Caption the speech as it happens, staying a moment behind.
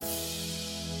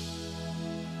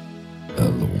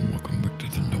Hello and welcome back to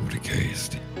the Nordi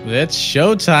cast. It's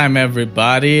showtime,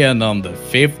 everybody, and on the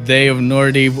 5th day of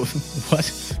Nordi,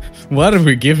 what are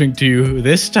we giving to you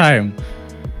this time?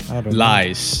 I don't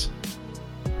Lies.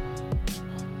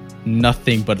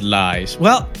 Nothing but lies.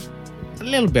 Well, a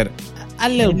little bit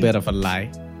of a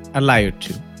lie. A lie or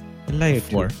two. know. A lie or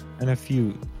Four. two and a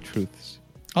few truths.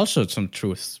 Also some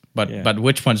truths, but Yeah. but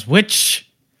which one's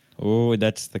which? Oh,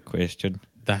 that's the question.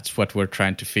 That's what we're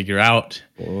trying to figure out.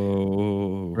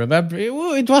 Oh, Remember,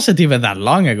 it wasn't even that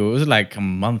long ago. It was like a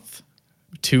month,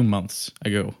 2 months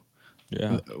ago.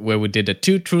 yeah. Where we did a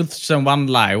 2 truths and 1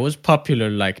 lie. It was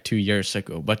popular like 2 years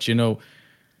ago, but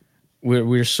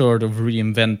we're sort of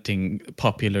reinventing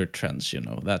popular trends.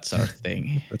 That's our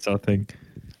thing. That's our thing.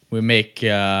 We make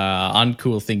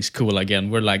uncool things cool again.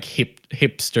 We're like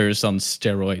hipsters on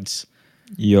steroids.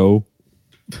 Yo,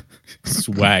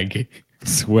 Swag.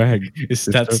 swag. Is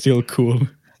that still cool?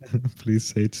 Please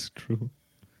say it's true.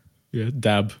 Yeah,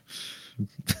 dab.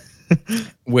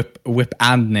 Whip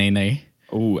and nay.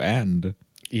 Oh, and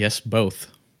Yes, both.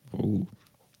 oh,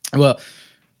 Well,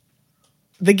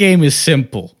 the game is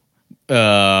simple.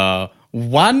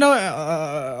 One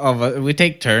of we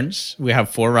take turns. We have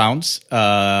 4 rounds,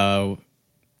 and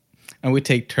we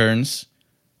take turns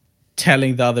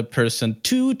telling the other person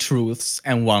 2 truths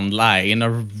and 1 lie in a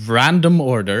random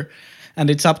order, and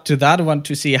it's up to that one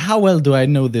to see how well do I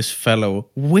know this fellow.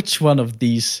 Which one of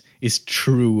these is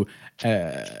true?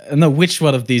 Which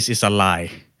one of these is a lie?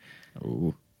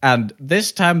 oh. And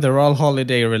this time they're all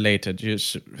holiday related,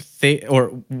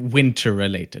 or winter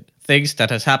related. Things that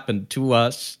has happened to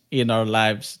us in our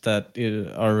lives that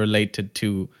are related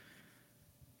to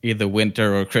either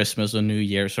winter or Christmas or New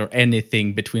Year's or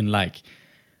anything between like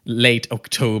late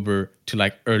October to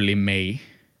like early May.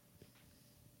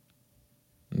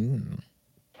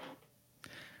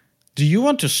 Do you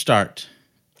want to start?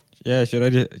 Yeah. Should I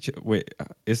just wait?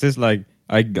 Is this like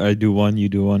I do one, you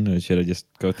do one, or should I just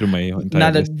go through my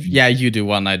entire list? Yeah, you do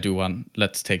one, I do one.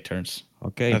 Let's take turns.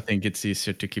 Okay. I think it's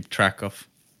easier to keep track of.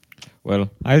 Well,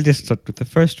 I'll just start with the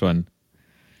first one.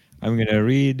 I'm gonna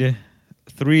read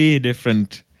 3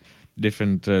 different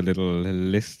little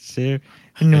lists here,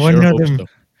 and I one sure of hope them, so.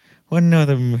 one of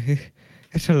them,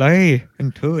 it's a lie,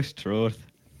 and 2 is truth.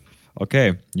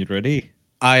 Okay, you ready?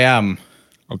 I am.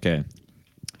 Okay.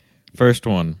 First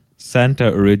one: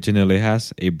 Santa originally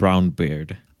has a brown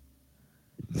beard.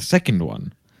 The second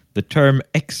one: the term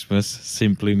Xmas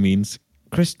simply means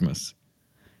Christmas.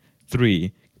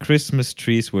 3. Christmas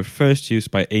trees were first used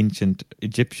by ancient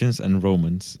Egyptians and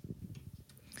Romans.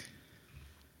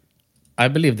 I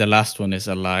believe the last one is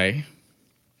a lie.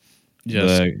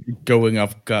 Just going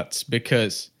off guts,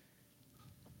 because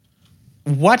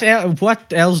what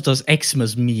else does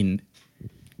Xmas mean?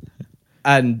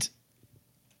 And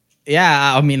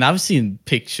yeah, I mean, I've seen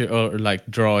picture or like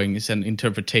drawings and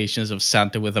interpretations of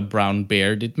Santa with a brown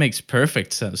beard. It makes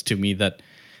perfect sense to me that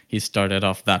he started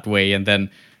off that way, and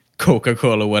then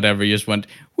Coca-Cola, whatever, just went,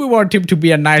 we want him to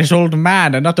be a nice old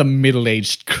man and not a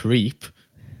middle-aged creep.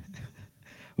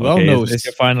 Well, Okay, no, is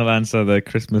your final answer the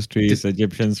Christmas trees,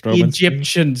 Egyptians, Romans?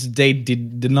 Egyptians, they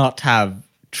did not have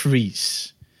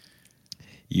trees.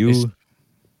 You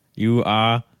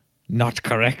are not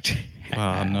correct.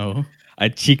 Oh, no. I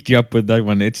cheeked you up with that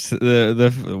one. It's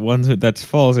the one that's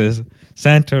false is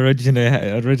Santa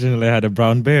originally had a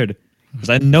brown beard. Because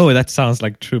I know that sounds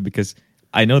like true, because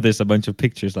I know there's a bunch of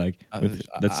pictures like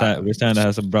where Santa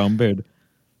has a brown beard.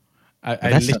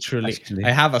 I literally,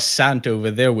 I have a Santa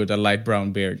over there with a light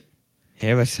brown beard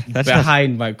Yeah, but that's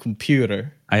behind my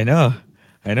computer. I know,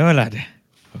 lad.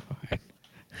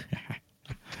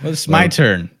 Well, it's my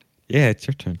turn. Yeah, it's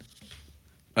your turn.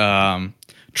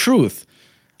 Truth.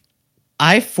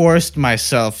 I forced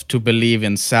myself to believe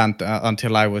in Santa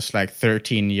until I was like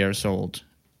 13 years old.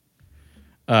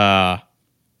 The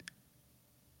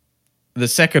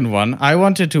second one, I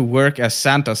wanted to work as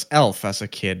Santa's elf as a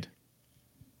kid.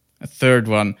 A third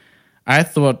one, I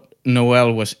thought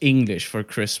Noel was English for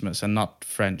Christmas and not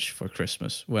French for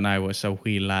Christmas when I was a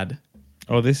wee lad.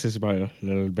 Oh, this is about a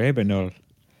little baby Noel.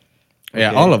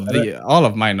 Yeah, Okay. all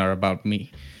of mine are about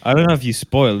me. I don't know if you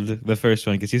spoiled the first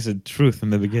one because you said truth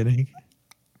in the beginning.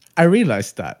 I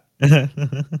realized that.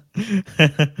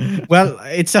 Well,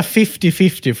 it's a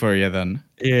 50-50 for you then.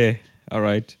 Yeah, all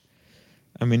right.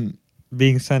 I mean,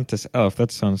 being Santa's elf,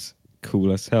 that sounds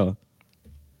cool as hell.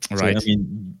 Right. So, I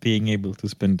mean, being able to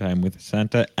spend time with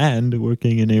Santa and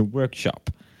working in a workshop.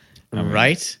 I mean,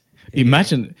 Right?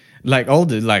 Imagine like all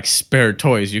the like spare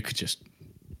toys, you could just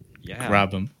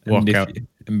grab them, walk out.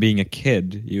 And being a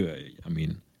kid, I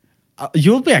mean,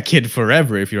 You'll be a kid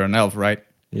forever if you're an elf, right?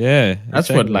 Yeah, That's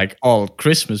what exactly. like all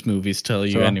Christmas movies tell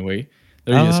you So anyway.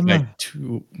 They're just I'm like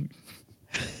a,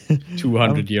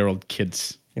 200-year-old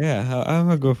kids. yeah, I'm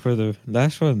gonna go for the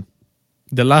last one.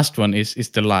 The last one is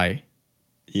the lie.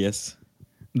 Yes.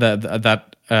 That's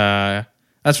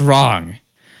wrong.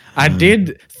 I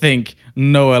did think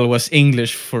Noel was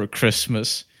English for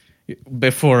Christmas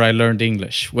before I learned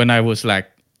English when I was like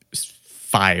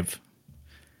 5.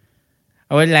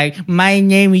 I was like, my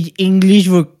name is English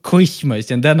for Christmas,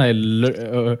 and then I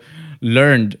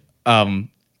learned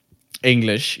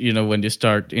English. You know, when you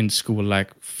start in school,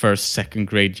 like first, second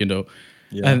grade. You know,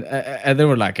 Yeah. and they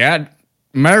were like,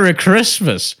 "Merry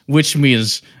Christmas," which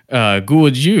means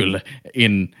 "God Jul"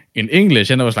 in English,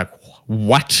 and I was like,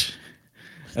 "What?"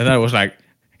 And I was like,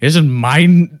 "Isn't my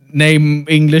name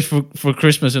English for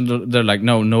Christmas?" And they're like,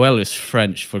 "No, Noel is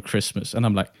French for Christmas," and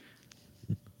I'm like.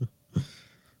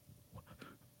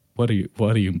 What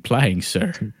are you implying,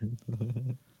 sir?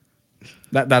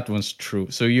 That one's true.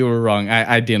 So you were wrong.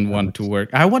 I didn't want to work.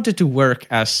 I wanted to work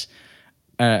as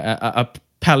a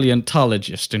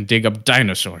paleontologist and dig up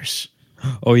dinosaurs.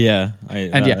 Oh yeah.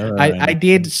 And yeah, I know.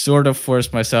 did sort of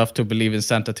force myself to believe in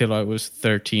Santa till I was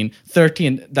 13.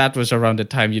 13, that was around the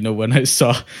time, you know, when I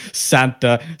saw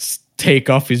Santa take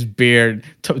off his beard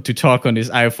to talk on his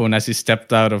iPhone as he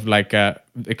stepped out of like a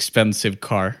expensive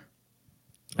car.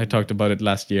 I talked about it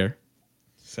last year.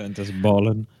 Santa's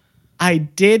balling. I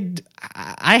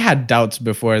had doubts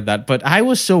before that, but I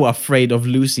was so afraid of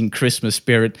losing Christmas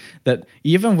spirit that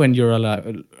even when you're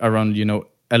around, you know,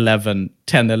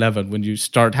 10, 11, when you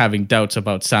start having doubts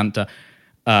about Santa,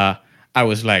 I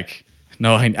was like,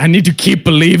 no, I need to keep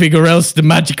believing or else the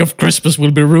magic of Christmas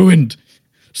will be ruined.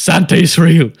 Santa is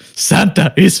real.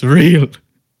 Santa is real.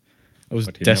 I was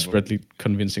desperately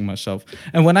convincing myself.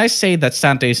 And when I say that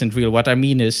Santa isn't real, what I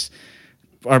mean is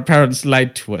our parents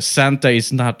lied to us. Santa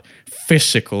is not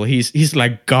physical. He's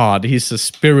like God. He's a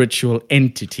spiritual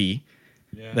entity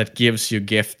that gives you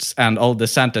gifts. And all the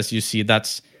Santas you see,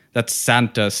 that's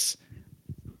Santas.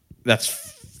 That's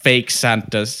fake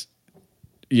Santas.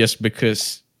 Just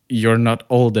because you're not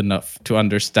old enough to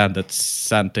understand that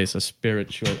Santa is a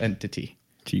spiritual entity.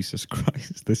 Jesus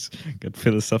Christ, this got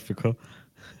philosophical.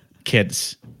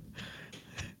 Kids.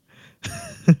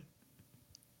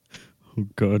 Oh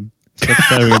God. Stop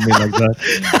staring at me like that.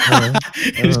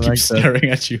 I just keep staring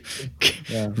at you.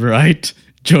 Yeah. Right,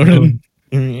 Jordan?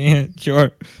 Yeah,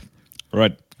 sure.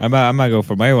 Right. I'm gonna go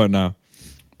for my one now.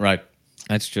 Right.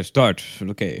 Let's just start.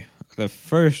 Okay. The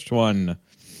first one.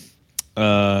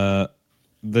 The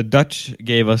Dutch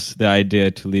gave us the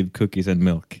idea to leave cookies and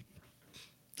milk.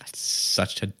 That's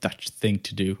such a Dutch thing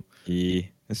to do. The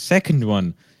second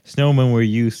one. Snowmen were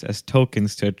used as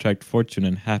tokens to attract fortune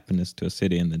and happiness to a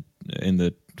city in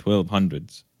the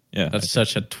 1200s. Yeah, that's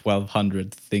such a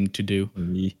 1200 thing to do.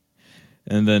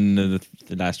 And then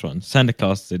the last one: Santa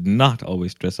Claus did not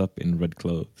always dress up in red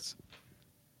clothes.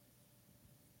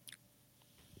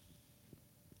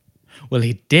 Well,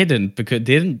 he didn't, because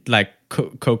didn't like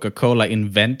Coca-Cola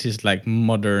invent his like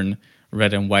modern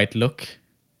red and white look?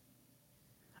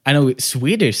 I know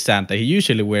Swedish Santa, he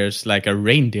usually wears like a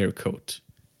reindeer coat.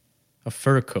 A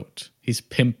fur coat. He's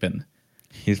pimping.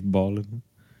 He's balling.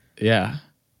 Yeah.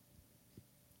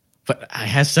 But I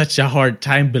had such a hard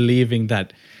time believing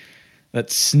that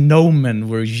snowmen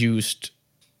were used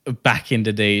back in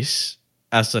the days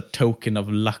as a token of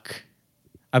luck.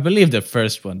 I believe the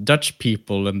first one. Dutch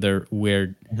people and their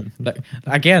weird... like,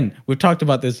 again, we talked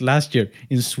about this last year.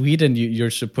 In Sweden,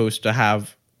 you're supposed to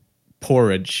have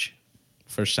porridge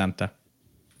for Santa.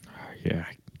 Yeah,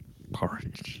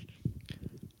 porridge.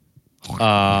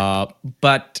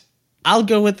 But I'll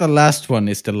go with the last one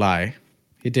is the lie.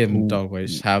 He didn't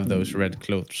always have those red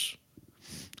clothes.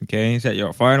 Okay, is that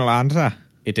your final answer?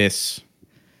 It is.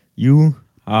 You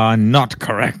are not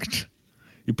correct.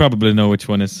 You probably know which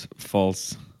one is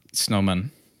false.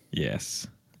 Snowman. Yes.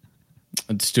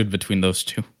 It stood between those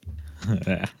two.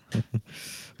 Yeah.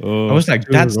 I was like,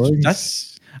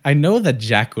 that's... I know that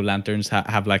jack-o'-lanterns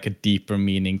have like a deeper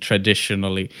meaning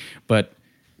traditionally, but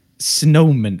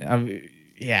snowmen,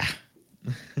 yeah.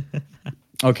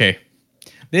 Okay.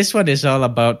 This one is all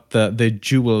about the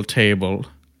jewel table,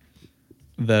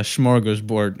 the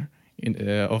smorgasbord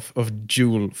of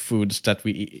jewel foods that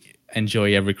we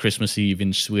enjoy every Christmas Eve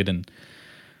in Sweden.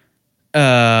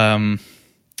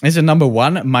 Is it number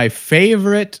one? My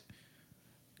favorite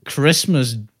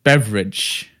Christmas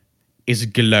beverage is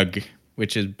glögg,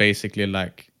 which is basically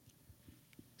like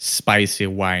spicy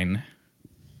wine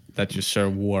that you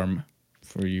serve warm,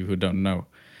 for you who don't know.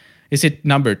 Is it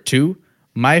number two?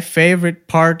 My favorite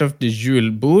part of the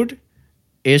julbord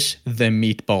is the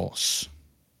meatballs.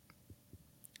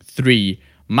 3.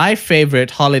 My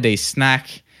favorite holiday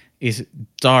snack is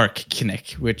dark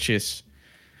knick, which is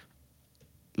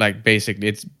like basically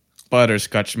it's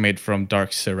butterscotch made from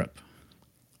dark syrup.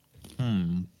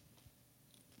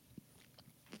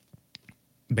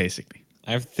 Basically.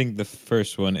 I think the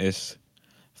first one is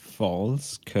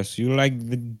false because you like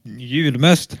the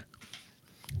julmust.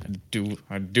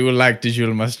 I do like the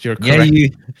julmust. You're Yeah, correct. you.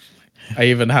 I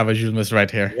even have a julmust right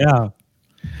here. Yeah.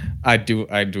 I do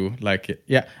like it.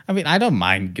 Yeah, I mean, I don't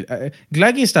mind.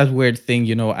 Glögg is that weird thing,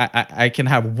 you know. I can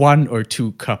have 1 or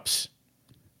 2 cups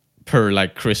per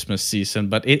like Christmas season,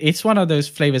 but it's one of those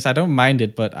flavors. I don't mind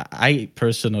it, but I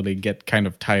personally get kind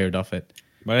of tired of it.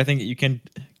 But I think you can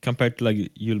compared to like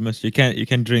julmust, you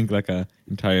can drink like a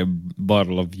entire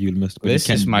bottle of julmust. But This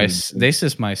you is can't my drink- this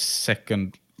is my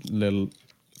second little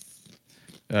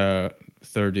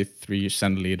 33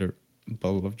 centiliter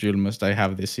bowl of julmust I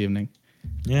have this evening.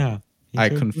 Yeah, I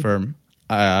confirm.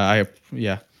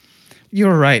 Yeah.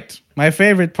 You're right. My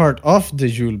favorite part of the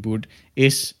julbord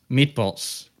is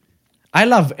meatballs. I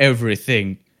love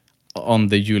everything on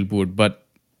the julbord, but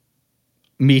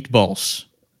meatballs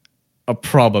are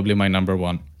probably my number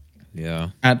one.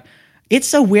 Yeah, And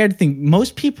it's a weird thing.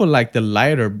 Most people like the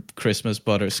lighter Christmas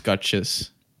butterscotches.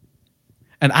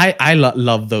 And I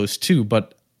love those too,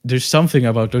 but there's something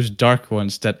about those dark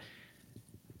ones that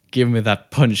give me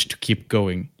that punch to keep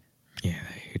going. yeah.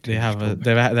 They have a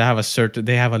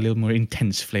little more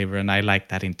intense flavor, and I like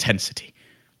that intensity.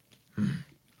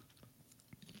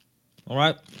 All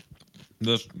right,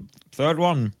 the third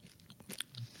one.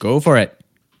 Go for it.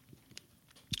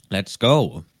 Let's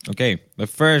go. Okay, the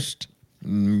first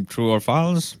true or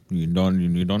false? You don't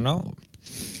know.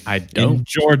 I In don't.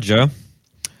 Georgia,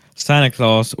 Santa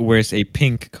Claus wears a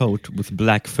pink coat with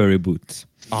black furry boots.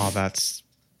 Oh, that's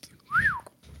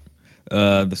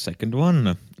The second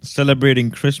one,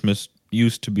 celebrating Christmas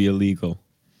used to be illegal.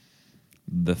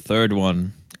 The third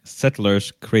one,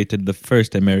 settlers created the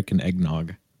first American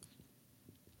eggnog.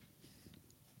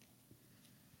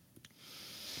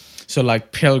 so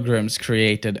like pilgrims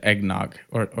created eggnog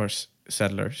or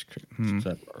settlers.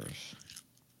 Settlers.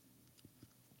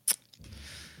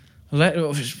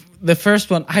 The first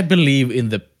one, I believe in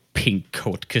the pink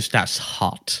coat because that's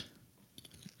hot.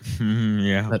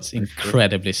 Yeah. That's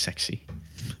incredibly sexy.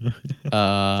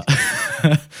 So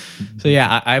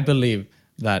yeah, I believe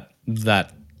that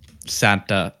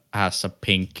Santa has a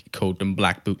pink coat and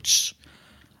black boots.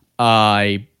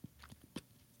 The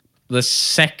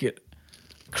second,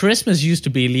 Christmas used to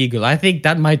be illegal. I think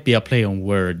that might be a play on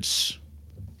words.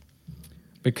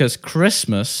 Because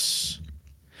Christmas,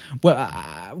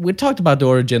 well, we talked about the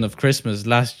origin of Christmas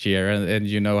last year, and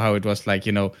you know how it was like,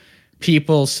 you know,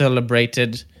 people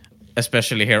celebrated,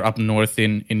 especially here up north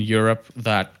in Europe,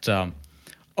 that,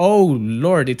 oh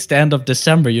Lord, it's the end of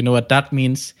December. You know what that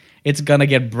means? It's gonna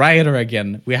get brighter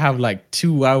again. We have like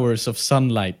 2 hours of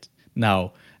sunlight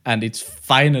now, and it's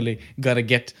finally gonna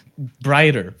get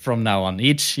brighter from now on.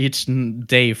 Each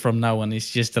day from now on is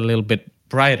just a little bit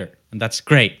brighter, and that's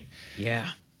great. Yeah.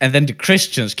 And then the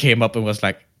Christians came up and was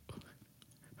like,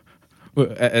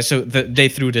 they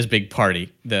threw this big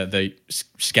party. The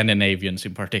Scandinavians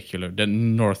in particular, the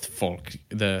North folk.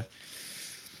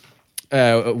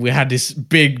 We had these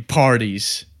big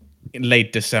parties in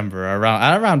late December,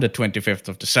 around the 25th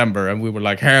of December, and we were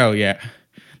like, hell yeah,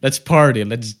 let's party,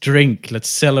 let's drink, let's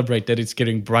celebrate that it's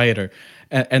getting brighter.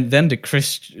 And then the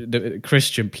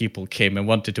Christian people came and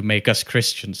wanted to make us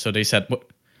Christians. So they said, what?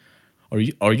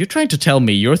 Are you trying to tell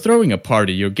me you're throwing a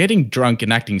party, you're getting drunk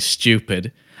and acting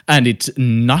stupid, and it's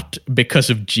not because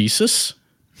of Jesus?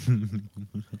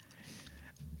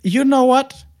 You know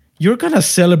what? You're gonna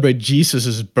celebrate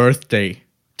Jesus' birthday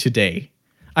today.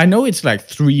 I know it's like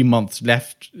 3 months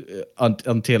left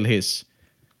until his,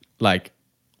 like,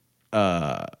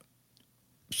 the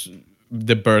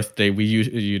birthday. We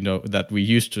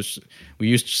used to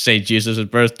say Jesus'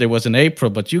 birthday was in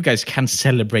April, but you guys can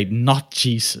celebrate not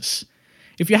Jesus.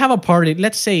 If you have a party,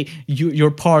 let's say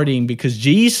you're partying because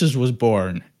Jesus was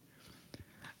born,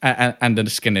 and the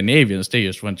Scandinavians, they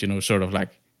just went, sort of like,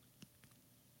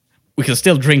 we can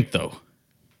still drink though.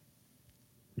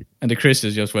 And the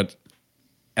Christians just went,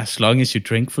 as long as you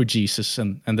drink for Jesus,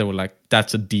 and they were like,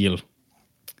 that's a deal.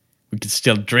 We can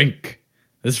still drink.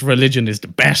 This religion is the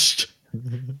best.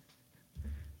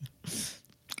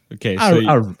 Okay,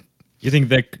 so you think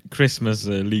that Christmas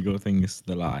legal thing is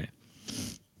the lie?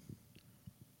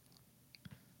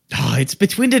 Oh, it's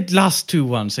between the last two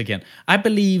ones again. I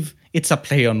believe it's a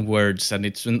play on words, and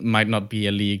it might not be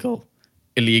illegal,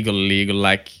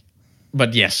 like.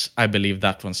 But yes, I believe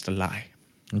that one's the lie.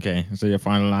 Okay, so your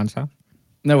final answer?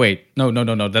 No, wait. No.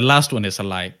 The last one is a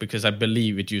lie because I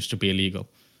believe it used to be illegal.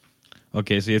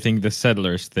 Okay, so you think the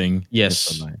settlers thing is a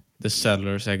Yes, lie? the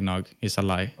settlers' eggnog is a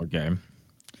lie. Okay,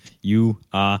 you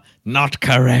are not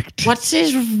correct. What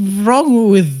is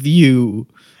wrong with you?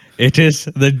 It is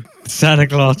the Santa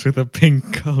Claus with a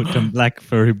pink coat and black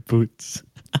furry boots.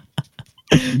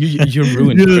 You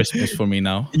ruined Christmas for me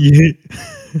now. You,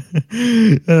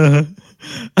 uh,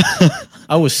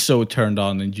 I was so turned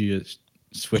on, and you just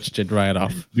switched it right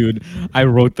off. dude, I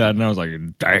wrote that and I was like,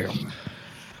 damn.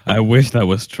 I wish that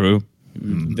was true.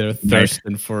 They're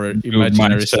thirsting for Dude,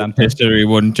 imaginary Santa. history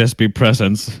wouldn't just be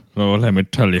presents. So let me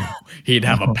tell you. He'd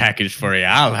have a package for you.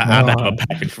 I'd have a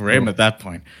package for him at that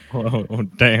point. Oh,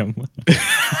 damn.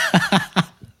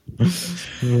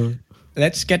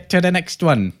 Let's get to the next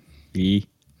one. E.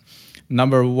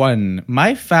 Number 1.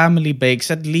 My family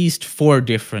bakes at least 4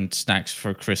 different snacks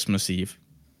for Christmas Eve.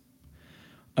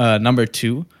 Number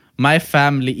 2. My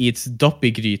family eats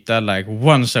doppigryta like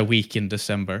once a week in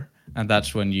December. And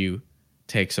that's when you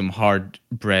take some hard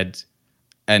bread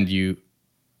and you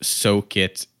soak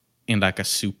it in like a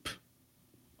soup.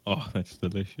 Oh, that's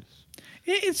delicious.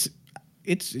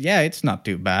 It's not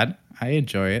too bad. I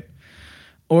enjoy it.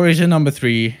 Origin number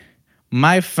 3.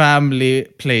 My family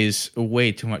plays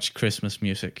way too much Christmas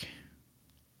music.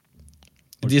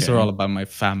 These are all about my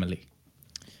family.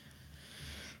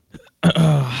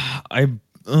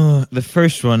 The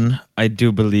first one I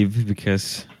do believe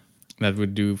because That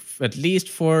would do at least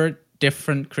 4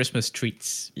 different Christmas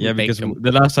treats. We bake because them.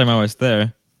 the last time I was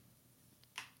there,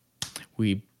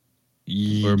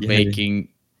 We were baking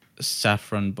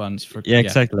saffron buns for. Yeah,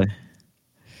 exactly.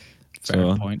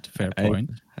 Fair point.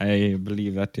 I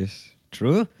believe that is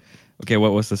true. Okay,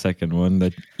 what was the second one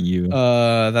that you?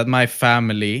 That my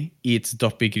family eats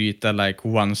doppigryta like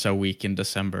once a week in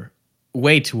December.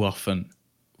 Way too often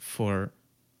for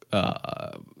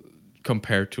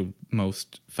compared to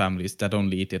most families that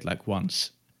only eat it like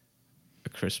once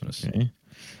at Christmas. Okay.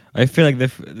 I feel like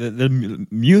the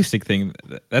music thing,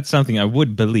 that's something I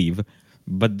would believe,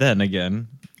 but then again,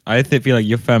 I feel like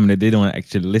your family, they don't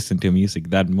actually listen to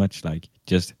music that much. Like,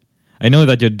 just I know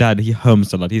that your dad, he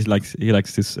hums a lot. He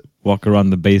likes to walk around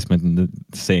the basement and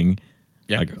sing.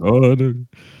 Yeah. Like, oh,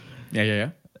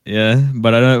 yeah.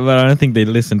 But I don't think they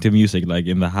listen to music like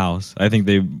in the house. I think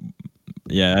they,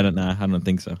 yeah, I don't know. I don't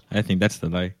think so. I think that's the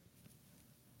lie.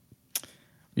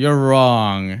 You're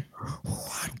wrong.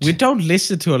 What? We don't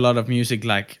listen to a lot of music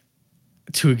like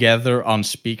together on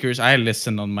speakers. I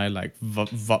listen on my like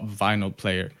vinyl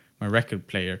player, my record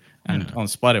player, and on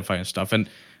Spotify and stuff. And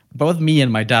both me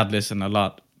and my dad listen a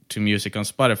lot to music on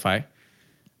Spotify.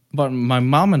 But my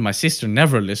mom and my sister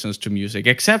never listens to music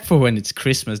except for when it's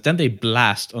Christmas. Then they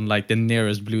blast on like the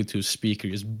nearest Bluetooth speaker,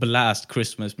 just blast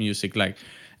Christmas music like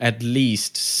at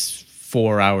least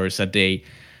 4 hours a day.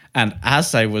 And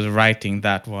as I was writing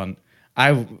that one,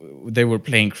 they were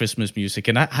playing Christmas music,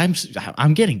 and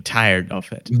I'm getting tired of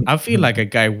it. I feel like a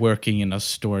guy working in a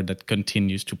store that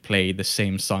continues to play the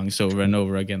same songs over and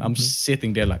over again. I'm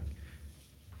sitting there like,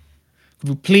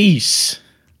 please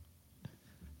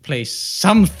play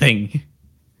something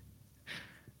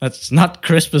that's not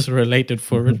Christmas related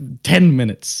for 10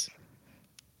 minutes.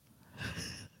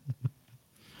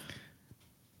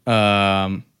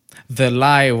 The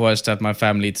lie was that my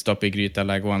family eats doppigryta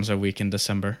like once a week in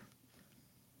December.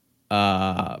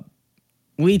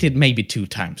 We eat it maybe 2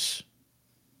 times.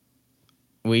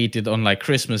 We eat it on like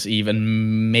Christmas Eve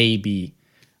and maybe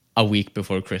a week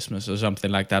before Christmas or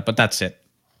something like that. But that's it.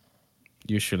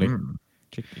 Usually.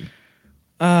 Tricky.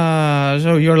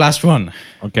 So your last one.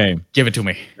 Okay. Give it to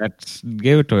me. Let's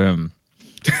give it to him.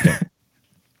 Okay.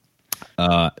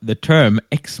 The term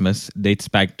Xmas dates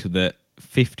back to the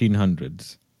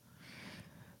 1500s.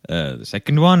 The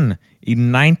second one,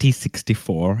 in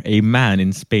 1964, a man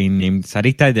in Spain named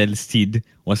Sarita del Cid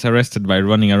was arrested by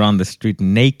running around the street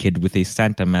naked with a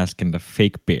Santa mask and a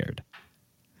fake beard.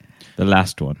 The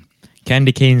last one,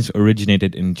 candy canes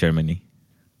originated in Germany.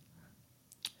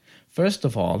 First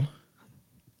of all,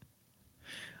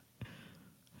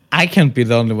 I can't be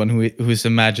the only one who's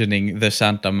imagining the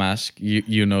Santa mask.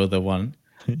 You know the one.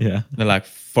 Yeah. The like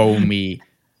foamy,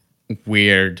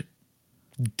 weird,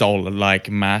 doll-like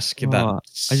mask that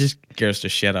scares the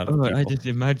shit out of people. I just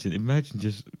imagine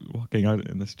just walking out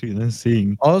in the street and then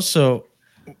seeing Also,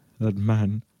 that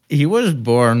man. he was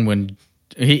born when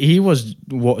he was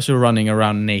running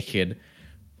around naked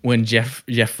when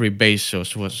Jeffrey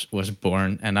Bezos was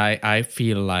born, and I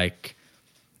feel like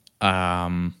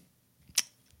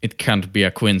it can't be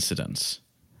a coincidence.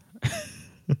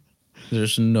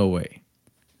 There's no way.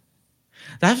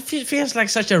 That feels like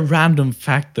such a random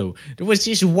fact, though. There was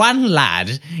this one lad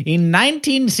in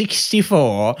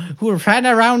 1964 who ran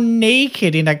around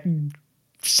naked in a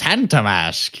Santa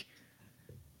mask.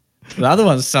 The other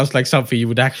one sounds like something you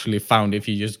would actually found if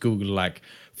you just Google like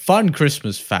fun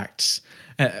Christmas facts,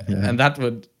 and that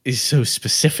one is so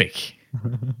specific.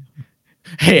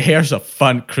 Hey, here's a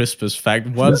fun Christmas fact.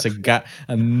 Once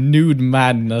a nude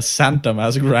man in a Santa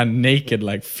mask ran naked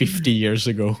like 50 years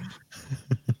ago.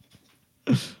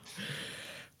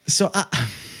 So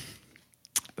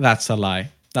that's a lie.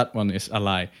 That one is a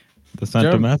lie. The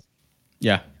Santa mask?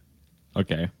 Yeah.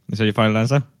 Okay. Is that your final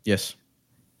answer? Yes.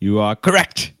 You are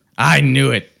correct. I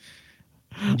knew it.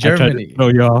 Germany. I tried to throw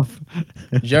you off.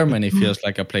 Germany feels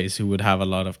like a place who would have a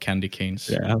lot of candy canes.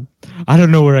 Yeah. I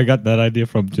don't know where I got that idea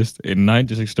from. Just in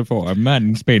 1964, a man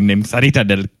in Spain named Sarita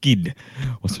del Kid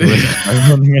was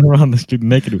running around the street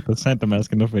naked with a Santa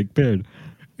mask and a fake beard.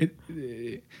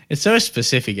 It's so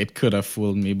specific, it could have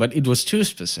fooled me, but it was too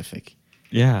specific.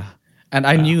 Yeah. And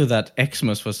I knew that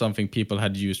Xmas was something people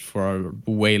had used for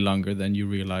way longer than you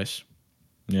realize.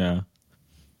 Yeah.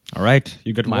 All right.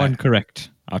 You got one correct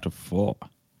out of 4.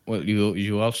 Well,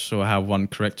 you also have one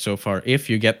correct so far. If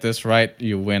you get this right,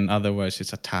 you win. Otherwise,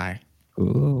 it's a tie.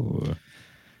 Ooh.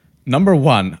 Number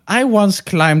 1. I once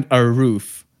climbed a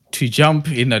roof to jump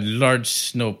in a large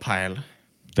snow pile.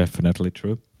 Definitely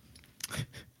true.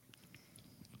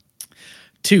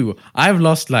 2. I've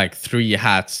lost like 3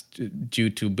 hats due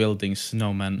to building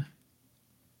snowmen.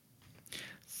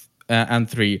 And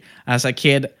 3. As a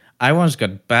kid, I once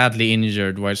got badly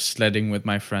injured while sledding with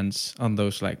my friends on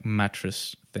those like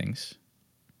mattress things.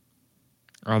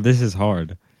 Oh, this is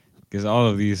hard because all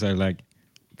of these are like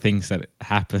things that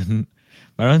happen.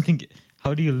 But I don't think.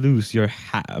 How do you lose your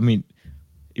hat? I mean,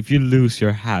 if you lose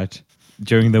your hat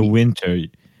during the winter,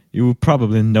 you will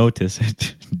probably notice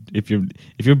it. if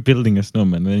you're building a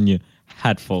snowman and then your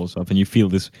hat falls off and you feel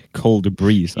this cold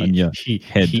breeze on your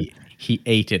head. He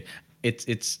ate it.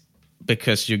 It's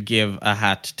because you give a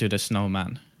hat to the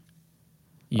snowman.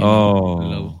 You know, a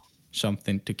little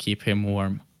something to keep him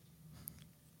warm.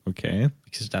 Okay.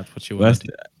 Because that's what you want.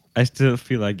 I still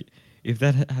feel like if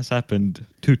that has happened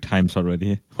 2 times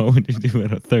already, why would you do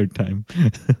it a 3rd time?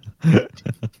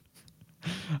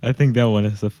 I think that one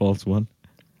is a false one.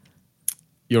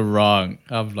 You're wrong.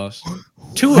 I've lost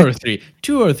 2 or 3.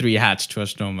 2 or 3 hats to a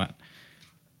snowman.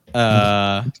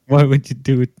 Why would you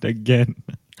do it again?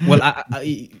 Well,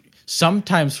 I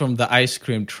sometimes from the ice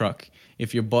cream truck,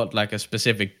 if you bought like a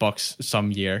specific box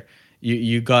some year,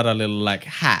 you got a little like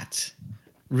hat,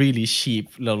 really cheap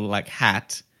little like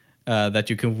hat that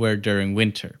you can wear during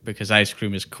winter because ice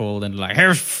cream is cold and like,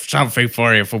 here's something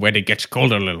for you for when it gets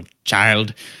colder, little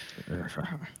child.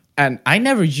 And I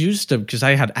never used them because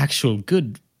I had actual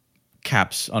good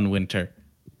caps on winter.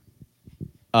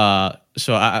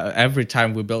 So every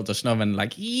time we built a snowman,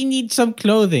 like, you need some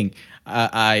clothing.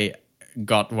 I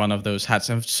got one of those hats,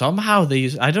 and somehow they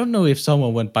use. I don't know if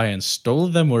someone went by and stole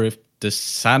them, or if the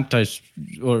Santa,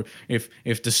 or if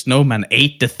the snowman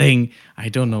ate the thing. I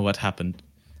don't know what happened.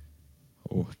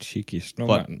 Oh, cheeky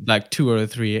snowman! But like 2 or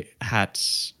 3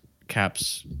 hats,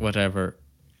 caps, whatever,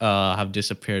 have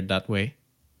disappeared that way.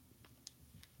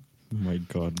 Oh my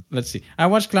god! Let's see. I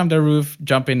once climbed a roof,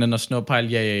 jump in a snow pile.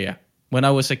 Yeah. When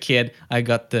I was a kid, I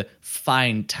got the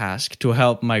fine task to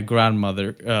help my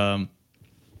grandmother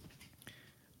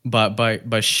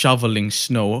by shoveling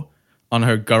snow on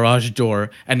her garage door,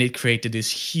 and it created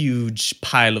this huge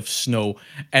pile of snow.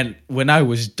 And when I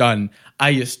was done,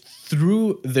 I just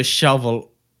threw the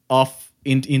shovel off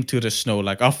into the snow,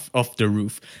 like off the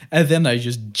roof, and then I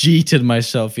just jeeted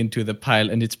myself into the pile,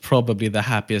 and it's probably the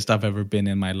happiest I've ever been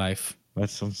in my life. That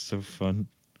sounds so fun.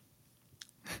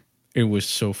 It was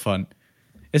so fun.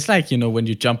 It's like, when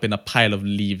you jump in a pile of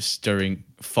leaves during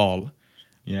fall.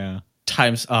 Yeah.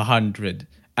 Times 100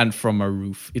 and from a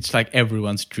roof. It's like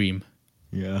everyone's dream.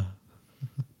 Yeah.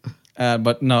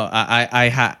 But no,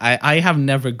 I have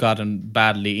never gotten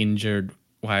badly injured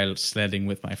while sledding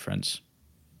with my friends.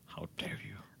 How dare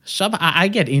you? I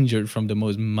get injured from the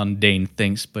most mundane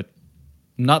things, but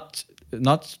not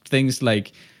things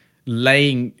like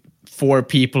laying 4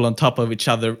 people on top of each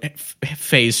other,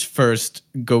 face first,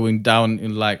 going down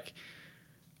in like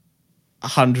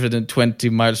 120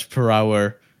 miles per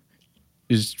hour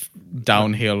is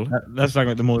downhill. That's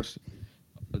like the most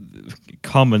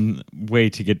common way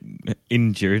to get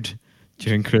injured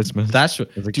during Christmas. That's what,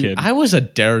 as a dude, kid. I was a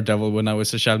daredevil when I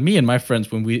was a child. Me and my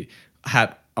friends, when we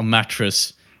had a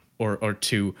mattress or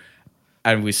 2,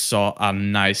 and we saw a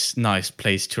nice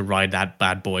place to ride that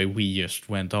bad boy, we just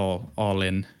went all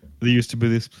in. There used to be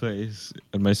this place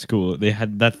at my school. They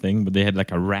had that thing, but they had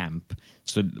like a ramp.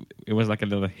 So it was like a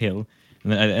little hill,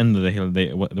 and then at the end of the hill,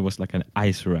 there was like an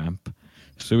ice ramp.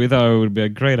 So we thought it would be a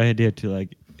great idea to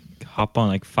like hop on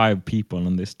like 5 people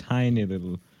on this tiny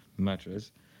little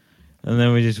mattress, and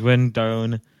then we just went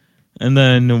down, and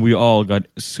then we all got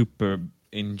super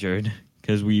injured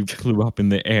because we flew up in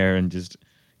the air and just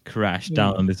crashed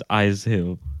down on this ice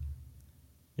hill.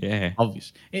 Yeah.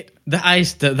 Obvious. The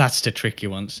ice. That's the tricky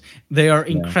ones. They are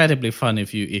incredibly fun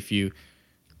if you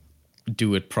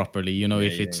do it properly. You know,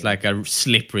 if it's like a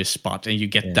slippery spot and you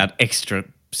get that extra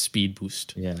speed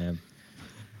boost. Yeah.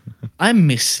 I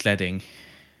miss sledding.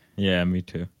 Yeah, me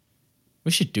too.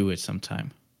 We should do it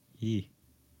sometime. Yeah.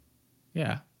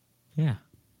 Yeah. Yeah.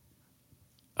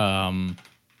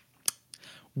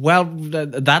 Well,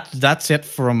 that's it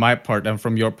from my part and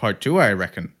from your part too, I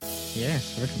reckon.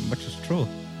 Yes, very much is true.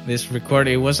 This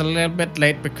recording was a little bit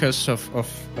late because of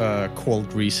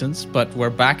cold reasons, but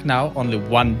we're back now, only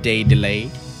 1 day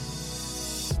delayed.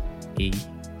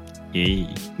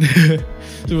 Yeah.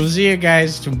 So we'll see you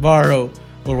guys tomorrow,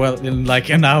 or well, in like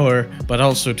an hour, but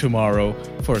also tomorrow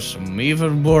for some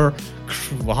even more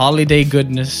holiday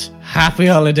goodness. Happy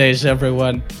holidays,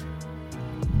 everyone.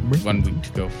 1 week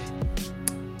to go.